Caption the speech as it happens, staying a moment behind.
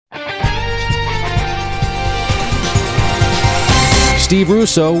Steve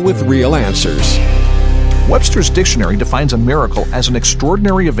Russo with Real Answers. Webster's Dictionary defines a miracle as an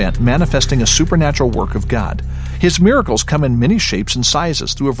extraordinary event manifesting a supernatural work of God. His miracles come in many shapes and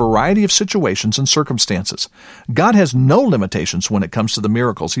sizes through a variety of situations and circumstances. God has no limitations when it comes to the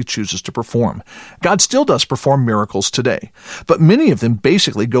miracles He chooses to perform. God still does perform miracles today, but many of them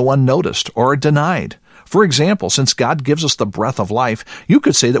basically go unnoticed or are denied. For example, since God gives us the breath of life, you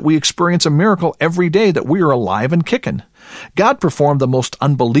could say that we experience a miracle every day that we are alive and kicking. God performed the most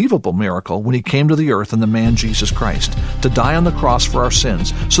unbelievable miracle when He came to the earth in the man Jesus Christ to die on the cross for our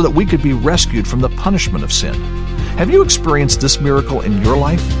sins so that we could be rescued from the punishment of sin. Have you experienced this miracle in your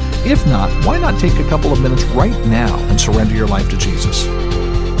life? If not, why not take a couple of minutes right now and surrender your life to Jesus?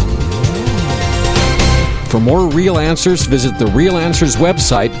 For more Real Answers, visit the Real Answers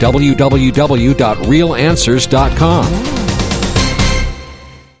website, www.realanswers.com.